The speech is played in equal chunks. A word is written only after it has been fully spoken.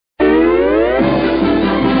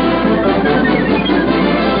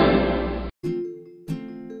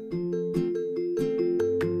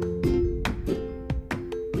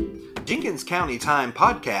Pickens County Time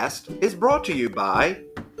podcast is brought to you by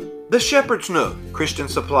the Shepherd's Nook Christian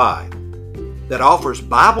Supply that offers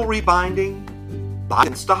Bible rebinding, buy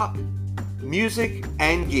and stop, music,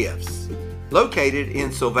 and gifts. Located in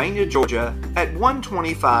Sylvania, Georgia at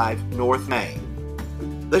 125 North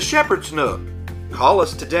Main. The Shepherd's Nook. Call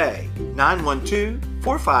us today,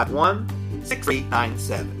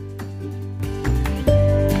 912-451-6397.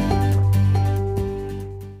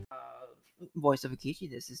 Voice of Akichi,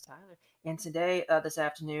 this is Tyler. And today, this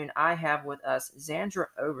afternoon, I have with us Zandra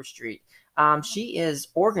Overstreet. She is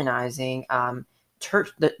organizing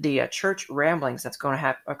the church ramblings that's going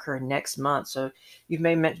to occur next month. So you've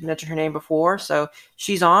mentioned her name before. So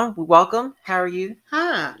she's on. Welcome. How are you?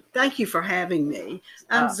 Hi. Thank you for having me.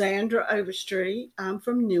 I'm Zandra Overstreet. I'm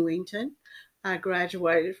from Newington. I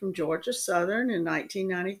graduated from Georgia Southern in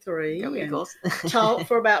 1993 and taught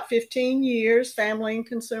for about 15 years family and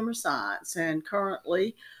consumer science. And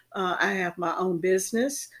currently I have my own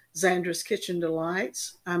business, Zandra's Kitchen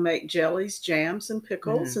Delights. I make jellies, jams, and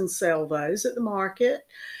pickles and sell those at the market.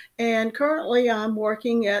 And currently I'm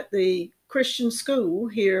working at the Christian school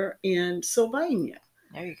here in Sylvania.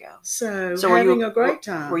 There you go. So having a great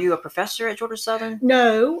time. Were you a professor at Georgia Southern?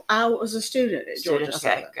 No, I was a student at Georgia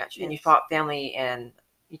Southern. Okay, gotcha. Yes. And you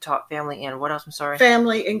taught family and what else? I'm sorry.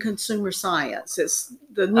 Family and consumer science. It's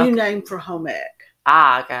the new name for home ec.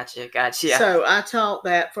 Ah, gotcha. So I taught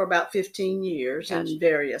that for about 15 years in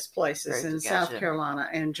various places in South Carolina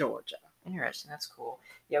and Georgia. Interesting. That's cool.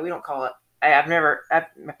 Yeah, we don't call it.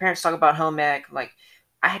 My parents talk about home ec like.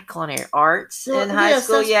 I had culinary arts in high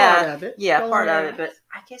school. That's part of it. Yeah, part of it. But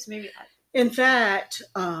I guess maybe. In fact,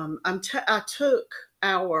 I took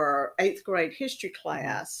our 8th grade history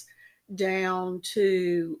class down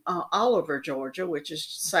to Oliver, Georgia, which is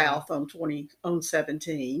south on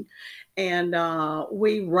 17, and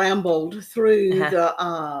we rambled through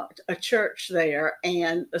a church there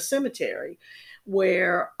and a cemetery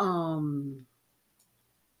where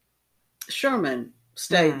Sherman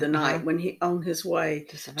stayed the night when he on his way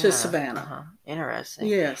to Savannah. Interesting.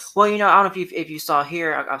 Yes. Well, I don't know if you saw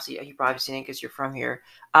here. Obviously, you've probably seen it because you're from here.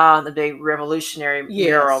 The big revolutionary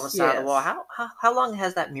mural on the side of the wall. How long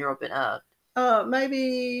has that mural been up?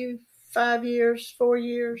 Maybe 5 years, 4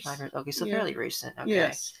 years. 5 years. Okay, so fairly recent. Okay.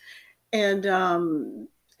 Yes. And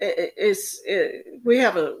we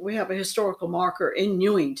have a historical marker in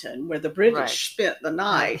Newington where the British spent the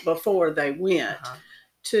night before they went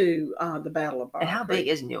to the Battle of Bar. And how big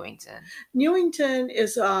is Newington? Newington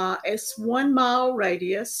is it's 1 mile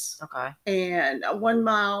radius, and a 1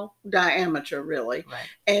 mile diameter, really. Right.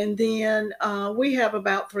 And then we have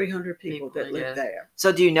about 300 people that live there.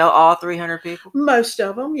 So do you know all 300 people? Most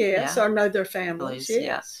of them, yes, or know their families. Yes.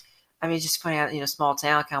 Yeah. I mean, just pointing out, small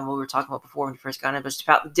town, kind of what we were talking about before when we first got in, but just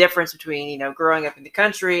about the difference between, growing up in the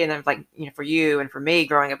country and then like, for you and for me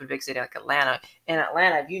growing up in a big city like Atlanta. In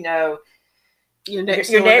Atlanta, your next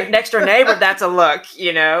door neighbor, that's a look,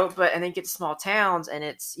 but and then you get to small towns and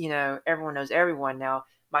it's, everyone knows everyone. Now,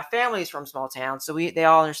 my family's from small towns, so they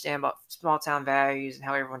all understand about small town values and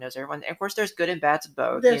how everyone knows everyone. And of course, there's good and bad to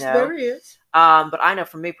both. There is. But I know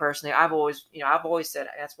for me personally, I've always said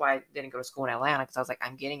that's why I didn't go to school in Atlanta, because I was like,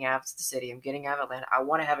 I'm getting out of the city. I'm getting out of Atlanta. I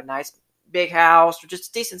want to have a nice big house or just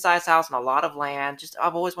a decent sized house and a lot of land.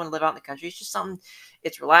 I've always wanted to live out in the country. It's just something.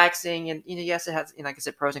 It's relaxing, and yes, it has, like I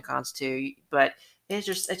said, pros and cons too. But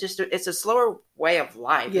it's a slower way of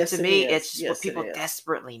life. Yes, to me, it's just what people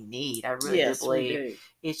desperately need. I really do believe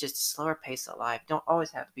it's just a slower pace of life. Don't always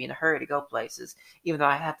have to be in a hurry to go places, even though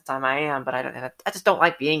half the time I am. But I just don't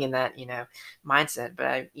like being in that mindset. But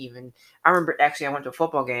I remember actually I went to a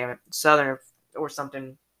football game at Southern or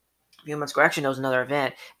something a few months ago. Actually, there was another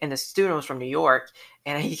event, and the student was from New York,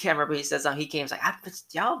 and I can't remember. He said something. He came, like,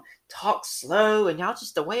 y'all talk slow, and y'all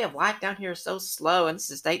just the way of life down here is so slow. And this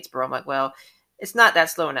is Statesboro. I'm like, well, it's not that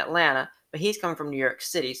slow in Atlanta, but he's coming from New York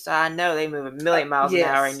City, so I know they move a million miles an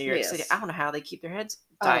hour in New York City. I don't know how they keep their heads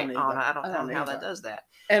tight on. I don't know how that does that,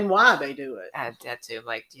 and why they do it. I that too.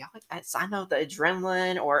 Like, y'all, I know the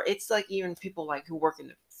adrenaline, or it's like even people like who work in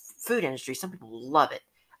the food industry. Some people love it.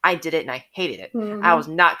 I did it and I hated it. I was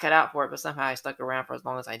not cut out for it, but somehow I stuck around for as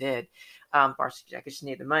long as I did. Partially, I just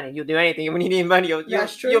need the money. You'll do anything when you need money.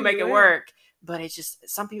 You'll make it work. But it's just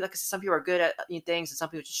some people. Like some people are good at things, and some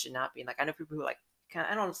people just should not be. Like I know people who I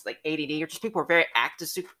don't know, it's like ADD, or just people who are very active,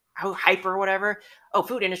 super hyper or whatever. Oh,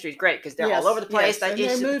 food industry is great because they're all over the place.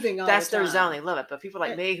 Yes, they're moving all that's the time. Their zone. They love it. But people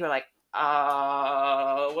like me who are like,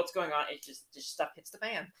 what's going on? It just stuff hits the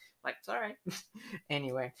fan. Like, it's all right.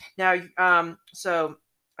 Anyway, now, so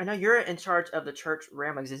I know you're in charge of the church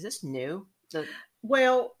ramblings. Is this new?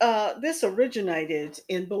 Well, this originated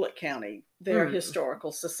in Bullitt County, their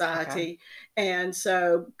historical society. And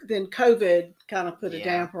so then COVID kind of put a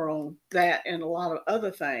damper on that and a lot of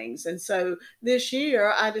other things. And so this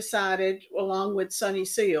year I decided, along with Sonny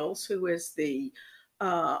Seals, who is the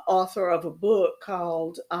author of a book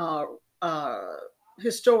called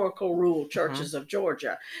Historical Rural Churches of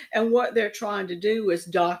Georgia. And what they're trying to do is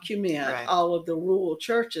document all of the rural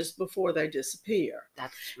churches before they disappear.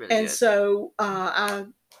 That's really good. So I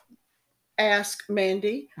asked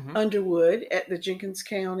Mandy Underwood at the Jenkins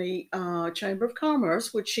County Chamber of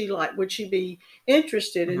Commerce, would she be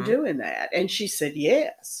interested in doing that? And she said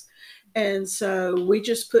yes. And so we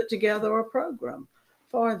just put together a program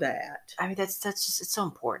for that. I mean, that's just, it's so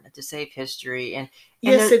important to save history. And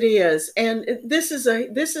yes, it is. And this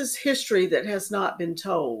is history that has not been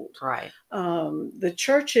told. Right. The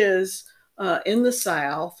churches in the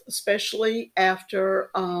South, especially after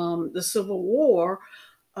the Civil War,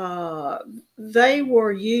 they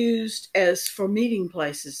were used as for meeting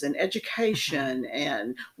places and education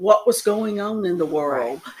and what was going on in the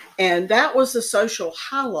world. And that was a social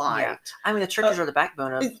highlight. Yeah. I mean, the churches are the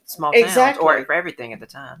backbone of small towns, or for everything at the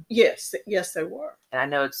time. Yes, they were. And I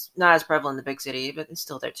know it's not as prevalent in the big city, but it's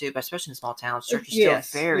still there too. But especially in small towns, churches still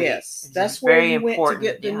very, that's where you went to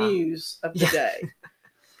get the news of the day.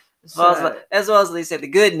 As well as they say the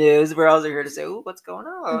good news, we're also here to say, "Ooh, what's going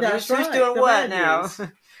on? That's who's doing what now?"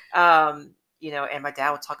 And my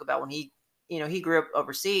dad would talk about when he grew up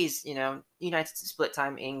overseas, United split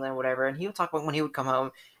time, England, whatever, and he would talk about when he would come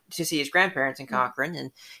home to see his grandparents in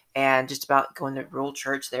Cochrane, and just about going to a rural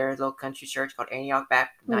church there, a little country church called Antioch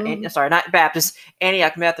Baptist, not Baptist,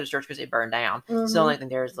 Antioch Methodist Church, because it burned down. So the only thing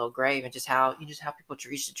there is a little grave, and just how people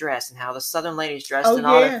used to dress, and how the Southern ladies dressed in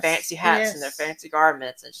all their fancy hats and their fancy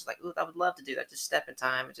garments, and she's like, "Ooh, I would love to do that. Just step in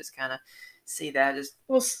time and just kind of see that."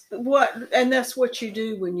 And that's what you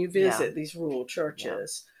do when you visit these rural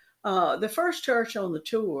churches. The first church on the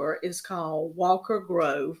tour is called Walker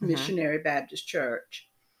Grove Missionary Baptist Church.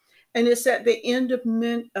 And it's at the end of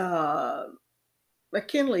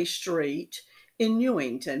McKinley Street in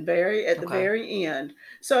Newington, at the very end.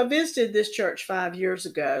 So I visited this church 5 years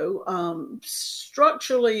ago.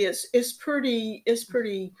 Structurally, it's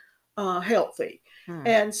pretty healthy.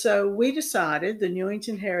 And so we decided, the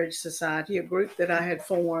Newington Heritage Society, a group that I had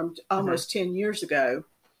formed almost 10 years ago,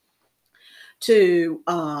 to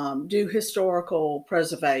do historical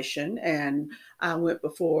preservation. And I went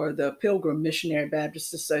before the Pilgrim Missionary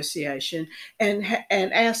Baptist Association and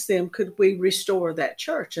asked them, could we restore that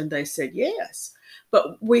church? And they said yes,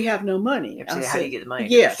 but we have no money. I said, how do you get the money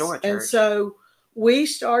to restore a church? And so we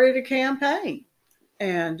started a campaign,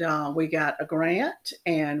 and we got a grant,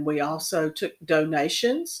 and we also took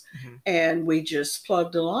donations, and we just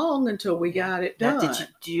plugged along until we got it done. Now, did you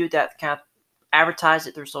do that kind of advertise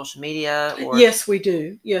it through social media? Or? Yes, we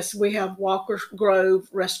do. Yes, we have Walker Grove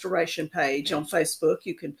Restoration page on Facebook.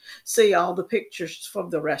 You can see all the pictures from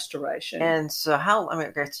the restoration. And so I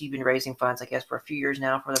guess you've been raising funds, I guess, for a few years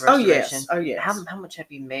now for the restoration. Oh, yes. How much have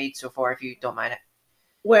you made so far, if you don't mind it?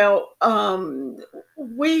 Well,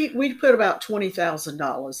 we put about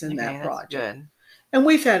 $20,000 in that project. Good. And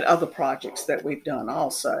we've had other projects that we've done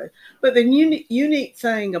also. But the unique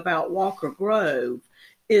thing about Walker Grove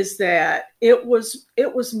is that it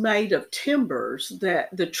was made of timbers,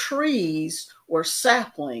 that the trees were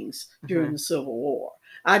saplings during the Civil War.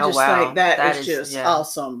 I just think that is just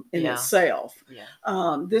awesome in itself.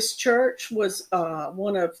 Yeah. This church was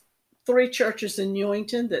one of 3 churches in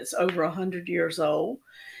Newington that's over 100 years old.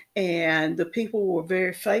 And the people were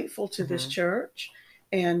very faithful to this church.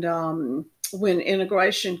 And when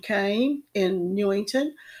integration came in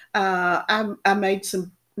Newington, I made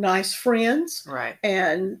some nice friends, right?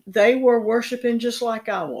 And they were worshiping just like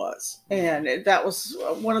I was, and that was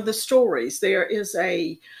one of the stories. There is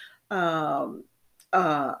an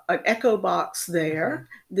echo box there.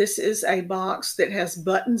 This is a box that has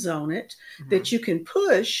buttons on it that you can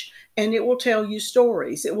push, and it will tell you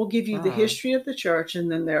stories. It will give you the history of the church, and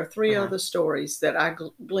then there are 3 other stories that I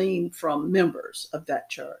gleaned from members of that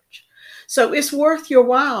church. So it's worth your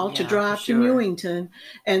while to drive to Newington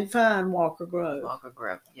and find Walker Grove. Walker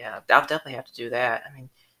Grove, yeah. I'll definitely have to do that. I mean,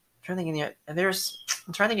 I'm trying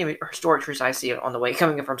to think of historic trees I see on the way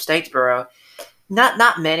coming from Statesboro.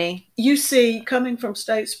 Not many. You see, coming from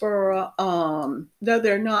Statesboro, though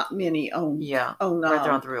there are not many on right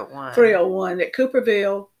there on 301. 301 at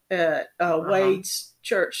Cooperville at Wade's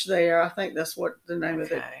church there. I think that's what the name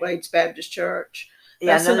of it, Wade's Baptist Church.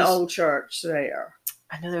 That's an old church there.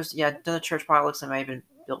 I know there's another church probably looks like it may have been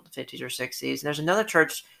built in the 50s or 60s. And there's another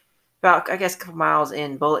church about, I guess, a couple miles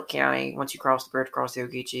in Bullitt County once you cross the bridge across the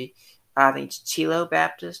Ogeechee. I think it's Chilo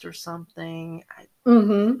Baptist or something. I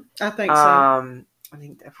think so. I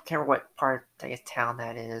think I can't remember what part of town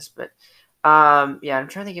that is, but yeah, I'm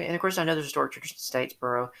trying to think. And of course, I know there's a historic church in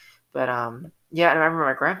Statesboro, but yeah, and I remember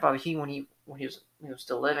my grandfather. When he was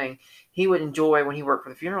still living, he would enjoy when he worked for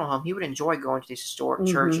the funeral home. He would enjoy going to these historic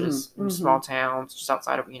churches in small towns just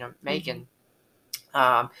outside of Macon.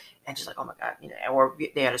 And just like, oh my God, or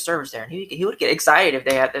they had a service there, and he would get excited if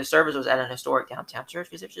their service was at an historic downtown church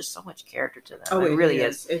because there's just so much character to them. Oh, it really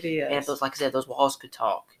is. It is. And if those, like I said, those walls could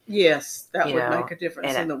talk. Yes, that would make a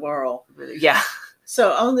difference in the world. Yeah.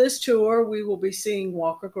 So on this tour, we will be seeing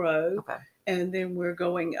Walker Grove. Okay. And then we're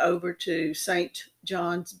going over to St.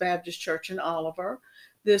 John's Baptist Church in Oliver.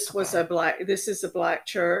 This is a black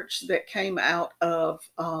church that came out of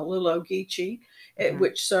Little Ogeechee,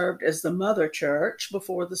 which served as the mother church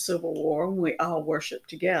before the Civil War, and we all worshiped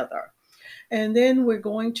together. And then we're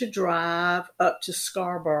going to drive up to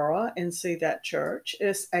Scarborough and see that church.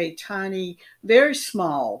 It's a tiny, very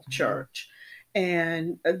small church.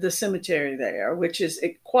 And the cemetery there, which is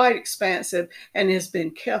quite expansive and has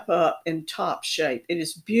been kept up in top shape. It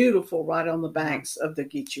is beautiful right on the banks of the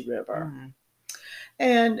Geechee River.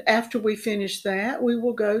 And after we finish that, we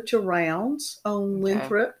will go to Rounds on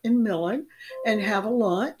Winthrop and Millen and have a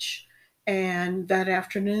lunch. And that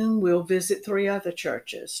afternoon, we'll visit 3 other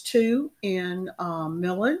churches, 2 in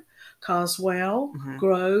Millen, Coswell,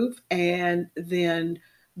 Grove, and then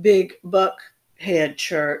Big Buckhead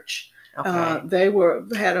Church. They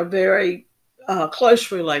had a very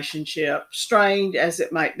close relationship, strained as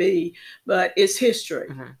it might be, but it's history.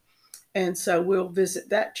 And so we'll visit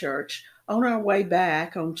that church. On our way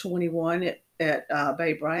back on 21 at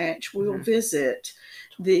Bay Branch, we'll visit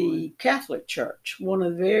the Catholic Church, one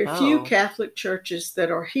of the very few Catholic churches that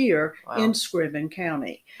are here in Screven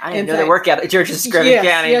County. I didn't know there were Catholic churches in Screven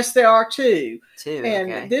County. Yes, there are 2.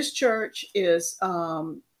 And this church is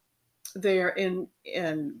there in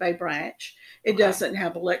Bay Branch. It doesn't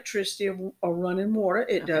have electricity or running water.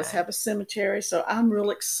 It does have a cemetery. So I'm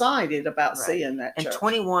real excited about seeing that church. And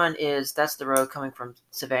 21 that's the road coming from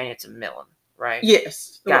Savannah to Millen, right?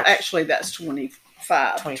 Yes. Gotcha. Well, actually, that's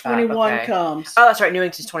 25. 21 comes. Oh, that's right.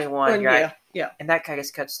 Newington's 21. Right. Yeah. And that, I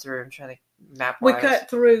guess, cuts through. I'm trying to map. We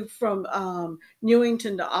cut through from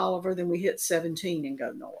Newington to Oliver, then we hit 17 and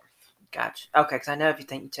go north. Gotcha. Okay, because I know if you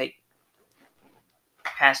take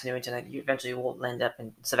past Newington, you eventually will end up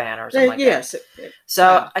in Savannah or something like that.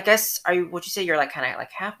 So I guess would you say you're kind of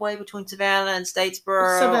halfway between Savannah and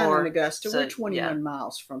Statesboro? Savannah and Augusta. We're 21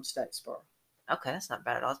 miles from Statesboro. Okay, that's not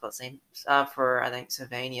bad at all. It's about the same for, I think,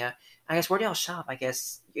 Savannah. I guess, where do y'all shop? I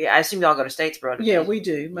guess, I assume y'all go to Statesboro. Yeah, we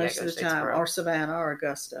do most of the time, or Savannah or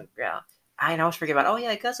Augusta. Yeah. I always forget about,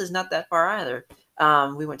 Augusta's not that far either.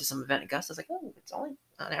 We went to some event in Augusta. I was like, it's only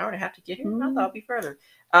an hour and a half to get here. I thought it'd be further.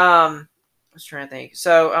 I was trying to think.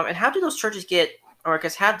 So, and how did those churches or I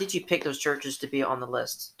guess, how did you pick those churches to be on the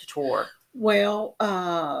list to tour? Well,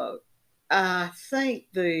 I think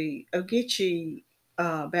the Ogeechee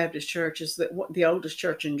Baptist Church is the oldest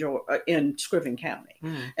church in Screven County.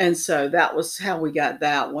 And so that was how we got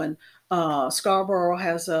that one. Scarborough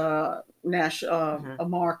has a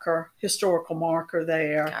historical marker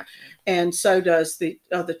there. Gotcha. And so does the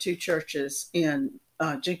other 2 churches in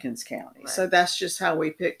Jenkins County. Right. So that's just how we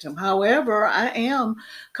picked them. However, I am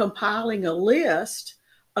compiling a list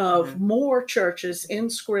of more churches in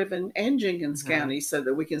Screven and Jenkins County so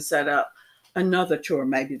that we can set up another tour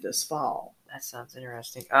maybe this fall. That sounds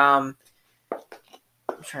interesting. I'm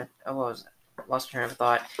trying. What was it? Lost my train of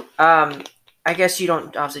thought. I guess you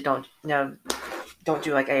don't do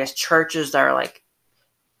churches that are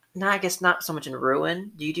not so much in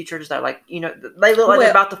ruin. Do you do churches that are they look like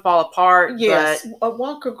they're about to fall apart? Yes,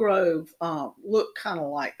 Walker Grove looked kind of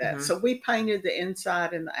like that. So we painted the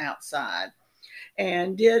inside and the outside,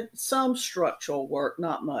 and did some structural work,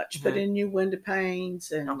 not much, but in new window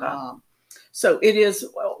panes and. So it is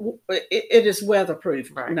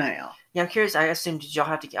weatherproof now. Yeah, I'm curious. I assume, did y'all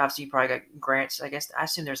have to, obviously you probably got grants, I guess. I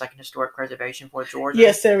assume there's an historic preservation for Georgia.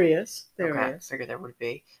 Yes, there is. There is. I figured there would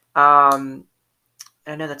be. I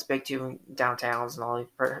know that's big too in downtowns and all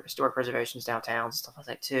the historic preservations downtowns and stuff like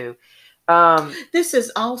that too.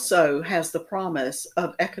 This also has the promise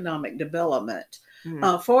of economic development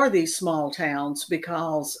for these small towns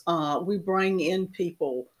because we bring in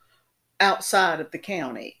people outside of the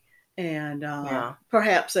county. And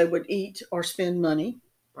perhaps they would eat or spend money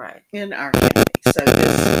in our county. So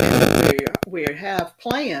we have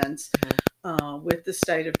plans with the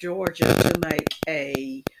state of Georgia to make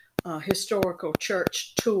a historical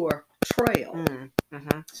church tour trail.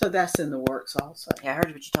 Mm-hmm. So that's in the works also. Yeah, I heard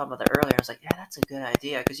what you talked about that earlier. I was like, yeah, that's a good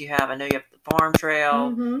idea because I know you have the farm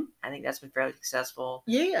trail. Mm-hmm. I think that's been fairly successful.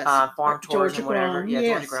 Yes. Farm tours and whatever. Grown, Yeah,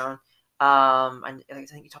 yes. Georgia Grown. I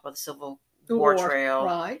think you talked about the Civil War Trail.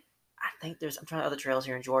 Right. I think I'm trying to other trails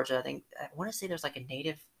here in Georgia. I want to say there's like a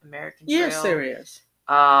Native American trail. Yes, there is.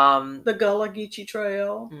 The Gullah Geechee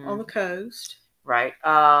Trail on the coast. Right.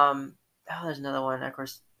 There's another one. Of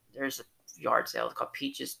course, there's a yard sale called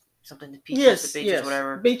Peaches. Something to Peaches to Beaches,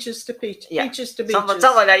 whatever. Beaches to Peaches. Yeah. Peaches to Beaches.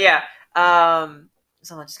 Something like that, yeah.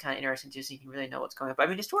 Something just kind of interesting too, so you can really know what's going on. But I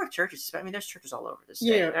mean, historic churches. I mean, there's churches all over the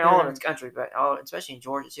state, and all over the country, but especially in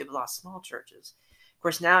Georgia, so you have a lot of small churches. Of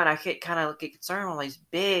course, now, and I get concerned when these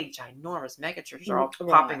big, ginormous mega churches are all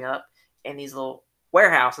popping up in these little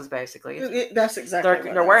warehouses, basically. That's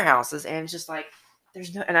exactly they're warehouses, and it's just like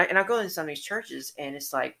there's no. And I go into some of these churches, and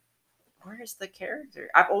it's like, where's the character?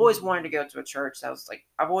 I've always wanted to go to a church that was like,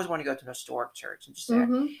 I've always wanted to go to an historic church and just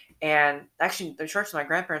and actually the church my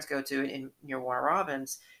grandparents go to near Warner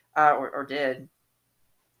Robins, or did.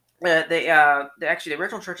 They actually, the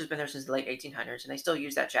original church has been there since the late 1800s, and they still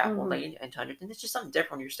use that chapel in the late 1800s. And it's just something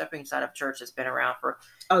different when you're stepping inside of a church that's been around for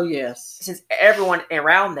since everyone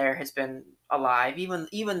around there has been alive, even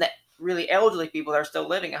the really elderly people that are still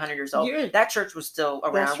living 100 years old. Yeah. That church was still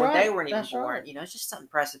around when they weren't even born. Right. It's just something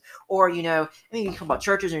impressive. Or I mean, you talk about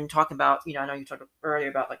churches and you're talking about I know you talked earlier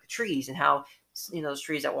about like the trees and how those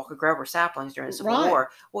trees at Walker Grove were saplings during the Civil War.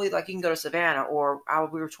 Well, like you can go to Savannah, or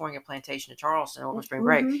we were touring a plantation in Charleston over spring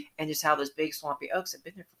break, and just how those big swampy oaks have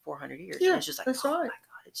been there for 400 years. Yeah, and it's just like, my God,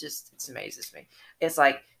 it amazes me. It's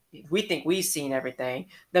like, we think we've seen everything.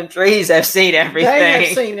 Them trees have seen everything. They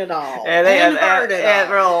have seen it all. And they have heard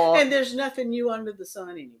it all. And there's nothing new under the sun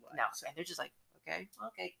anyway. No, and they're just like, okay,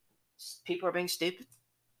 people are being stupid.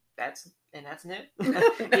 That's new.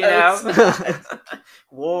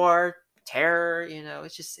 War, terror,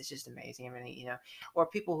 it's just amazing. I mean, or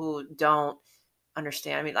people who don't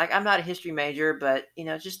understand. I mean, like, I'm not a history major, but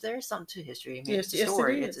just there's something to history. I mean, it's a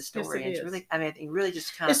story. It's a story. It's really, I mean, it really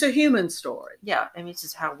just kind of, it's a human story. Yeah, I mean, it's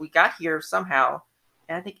just how we got here somehow,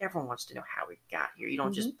 and I think everyone wants to know how we got here. You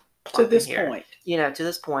don't just to this point. To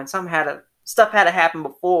this point, stuff had to happen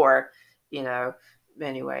before.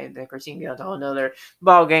 Anyway, of course, you can get a whole another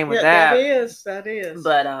ball game with that. That is.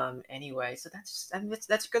 But anyway, so that's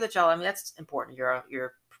good that y'all. I mean, that's important.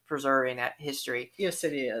 You're preserving that history. Yes,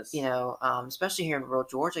 it is. Especially here in rural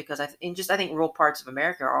Georgia, because I think rural parts of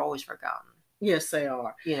America are always forgotten. Yes, they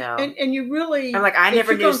are. And you really, I'm like, if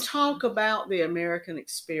you're going to talk about the American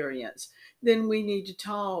experience, then we need to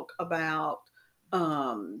talk about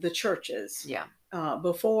the churches. Yeah.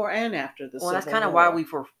 Before and after the Civil War. Well, that's kind of why we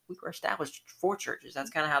were established for churches. That's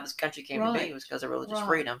kind of how this country came to be. It was because of religious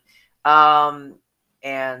freedom. And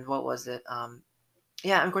what was it?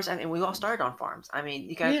 Yeah, and of course, we all started on farms. I mean,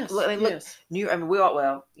 you guys look. New York. I mean, we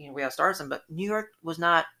all started some, but New York was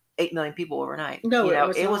not 8 million people overnight. No,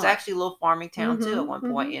 it was actually a little farming town too at one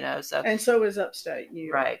point. So and so is upstate New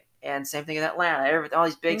York. Right, and same thing in Atlanta. All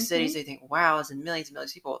these big cities, they think, wow, it's millions and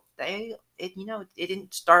millions of people. It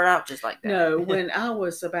didn't start out just like that. No, when I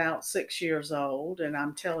was about 6 years old, and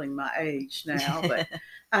I'm telling my age now, but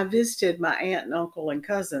I visited my aunt and uncle and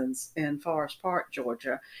cousins in Forest Park,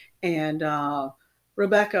 Georgia, and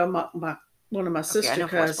Rebecca, one of my sister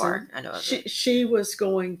cousins, she was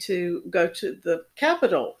going to go to the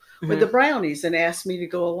Capitol with the Brownies and asked me to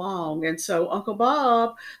go along. And so Uncle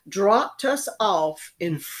Bob dropped us off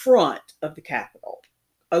in front of the Capitol,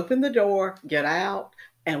 opened the door, get out,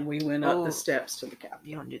 and we went up the steps to the Capitol.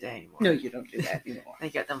 You don't do that anymore. No, you don't do that anymore. They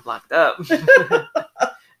got them blocked up.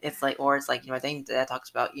 It's like, I think that talks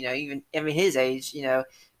about, even, his age,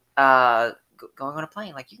 going on a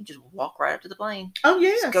plane, like you can just walk right up to the plane. Oh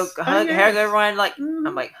yes, just go hug everyone. Like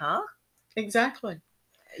I'm like, huh? Exactly.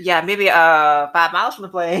 Yeah, maybe 5 miles from the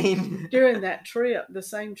plane. During that trip, the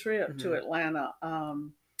same trip to Atlanta,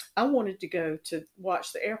 I wanted to go to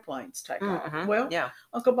watch the airplanes take off. Well,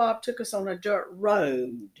 Uncle Bob took us on a dirt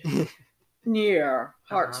road near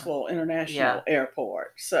Hartsville International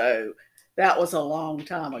Airport. So that was a long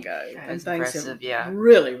time ago, and things have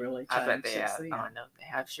really, really changed. I bet they have. Oh no, they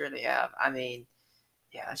have. Sure, they have. I mean,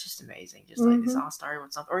 it's just amazing. Just like this all started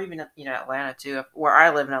with something, or even Atlanta too. Where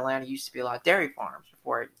I live in Atlanta, used to be a lot of dairy farms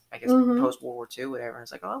before, I guess, post World War II, whatever. And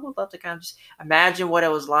it's like, I would love to kind of just imagine what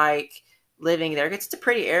it was like living there. It's a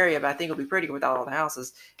pretty area, but I think it'll be pretty without all the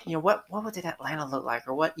houses. What did Atlanta look like,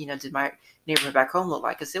 or what did my neighborhood back home look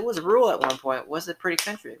like? Because it was rural at one point. It was a pretty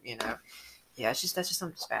country, Yeah, that's just something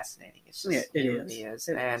that's fascinating. It's just, it really is.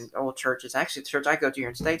 And old churches. Actually, the church I go to here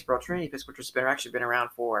in Statesboro, Trinity Episcopal Church, has been around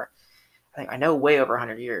for, I know, way over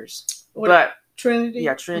 100 years. But Trinity?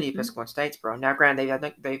 Yeah, Trinity Episcopal in Statesboro. Now, granted, I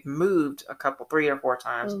think they've moved 3 or 4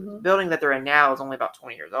 times. The building that they're in now is only about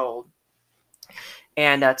 20 years old.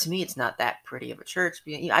 And to me, it's not that pretty of a church.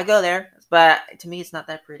 I go there, but to me, it's not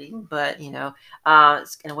that pretty. But,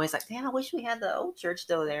 it's in a way, it's like, damn, I wish we had the old church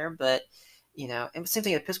still there. But, and same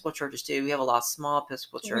thing with Episcopal churches, too. We have a lot of small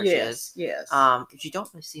Episcopal churches. Yes. Because you don't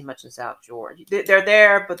really see much in South Georgia. They're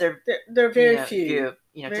there, but they're very few.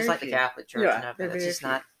 Very just like few. The Catholic Church. Yeah, It's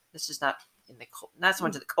just not in the not so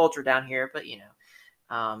much of the culture down here, but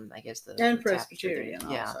I guess and Presbyterian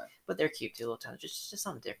also. Yeah, but they're cute too, little towns. Just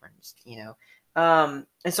something different, And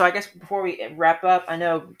so I guess before we wrap up, I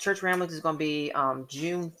know Church Ramblings is going to be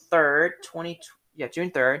June 3rd,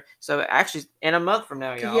 June 3rd. So actually, in a month from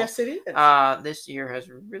now, y'all. Yes, it is. This year has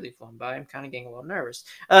really flown by. I'm kind of getting a little nervous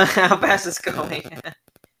how fast it's going.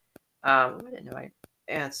 I didn't know.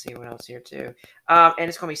 Let's see what else here too. And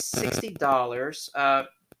it's going to be $60.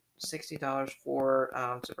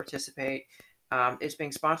 $60 to participate. It's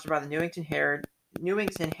being sponsored by the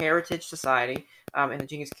Newington Heritage Society and the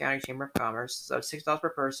Jenkins County Chamber of Commerce. So $6 per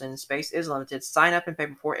person. Space is limited. Sign up and pay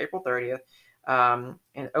before April 30th. And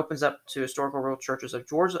it opens up to Historical Rural Churches of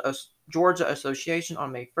Georgia Association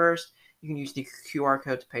on May 1st. You can use the QR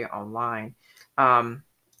code to pay online.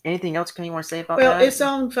 Anything else you want to say about that? Well, it's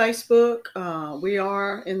on Facebook. We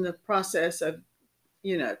are in the process of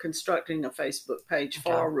constructing a Facebook page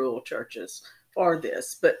for rural churches for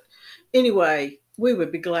this. But anyway, we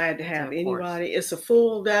would be glad to have anybody. It's a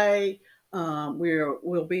full day.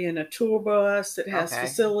 We'll be in a tour bus that has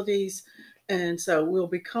facilities, and so we'll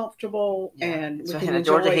be comfortable and we can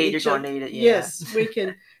enjoy Georgia heat, you're going to need it. Yeah. Yes, we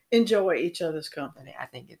can enjoy each other's company. I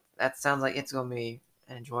think that sounds like it's going to be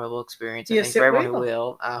an enjoyable experience. Yes, I think for everyone who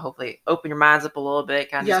will. Hopefully, open your minds up a little bit.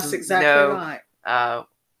 Yes, exactly right.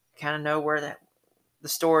 Kind of know where the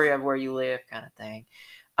story of where you live, kind of thing.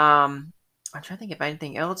 I'm trying to think if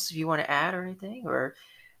anything else you want to add or anything, or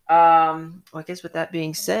I guess with that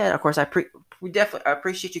being said, of course, we definitely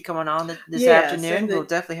appreciate you coming on this afternoon. We'll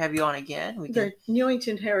definitely have you on again. The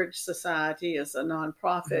Newington Heritage Society is a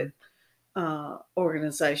nonprofit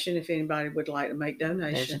organization. If anybody would like to make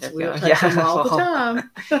donations, we'll take them all the time.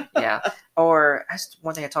 Yeah. Or that's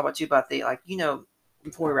one thing I talk about too about the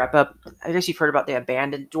before we wrap up, I guess you've heard about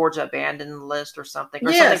the Georgia abandoned list or something.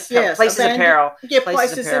 Or something, Places in Peril. Yeah,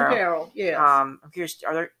 Places in Peril. Yes. I'm curious,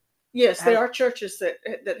 are there? Yes, there are churches that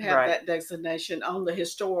have that designation on the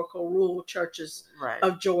historical rural churches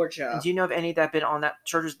of Georgia. And do you know of any that have been on that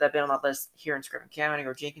churches that have been on that list here in Screven County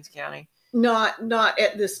or Jenkins County? Not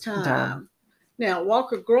at this time. Now,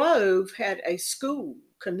 Walker Grove had a school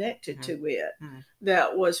connected to it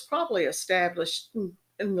that was probably established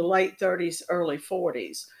in the late 30s, early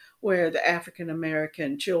 40s, where the African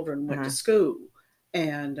American children went to school,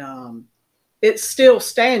 and it's still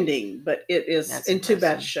standing, but it is in too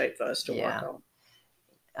bad shape for us to work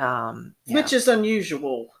on. Which is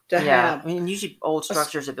unusual to have. I mean, usually old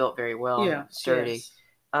structures are built very well, sturdy.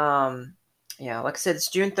 Yes. Like I said,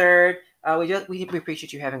 it's June 3rd. We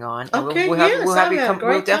appreciate you having on. Okay, we'll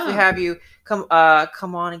definitely have you come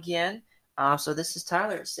on again. So this is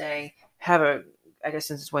Tyler saying, I guess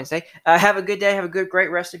since it's Wednesday, have a good day, have a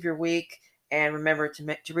great rest of your week, and remember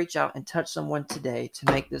to reach out and touch someone today to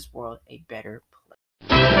make this world a better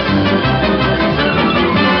place.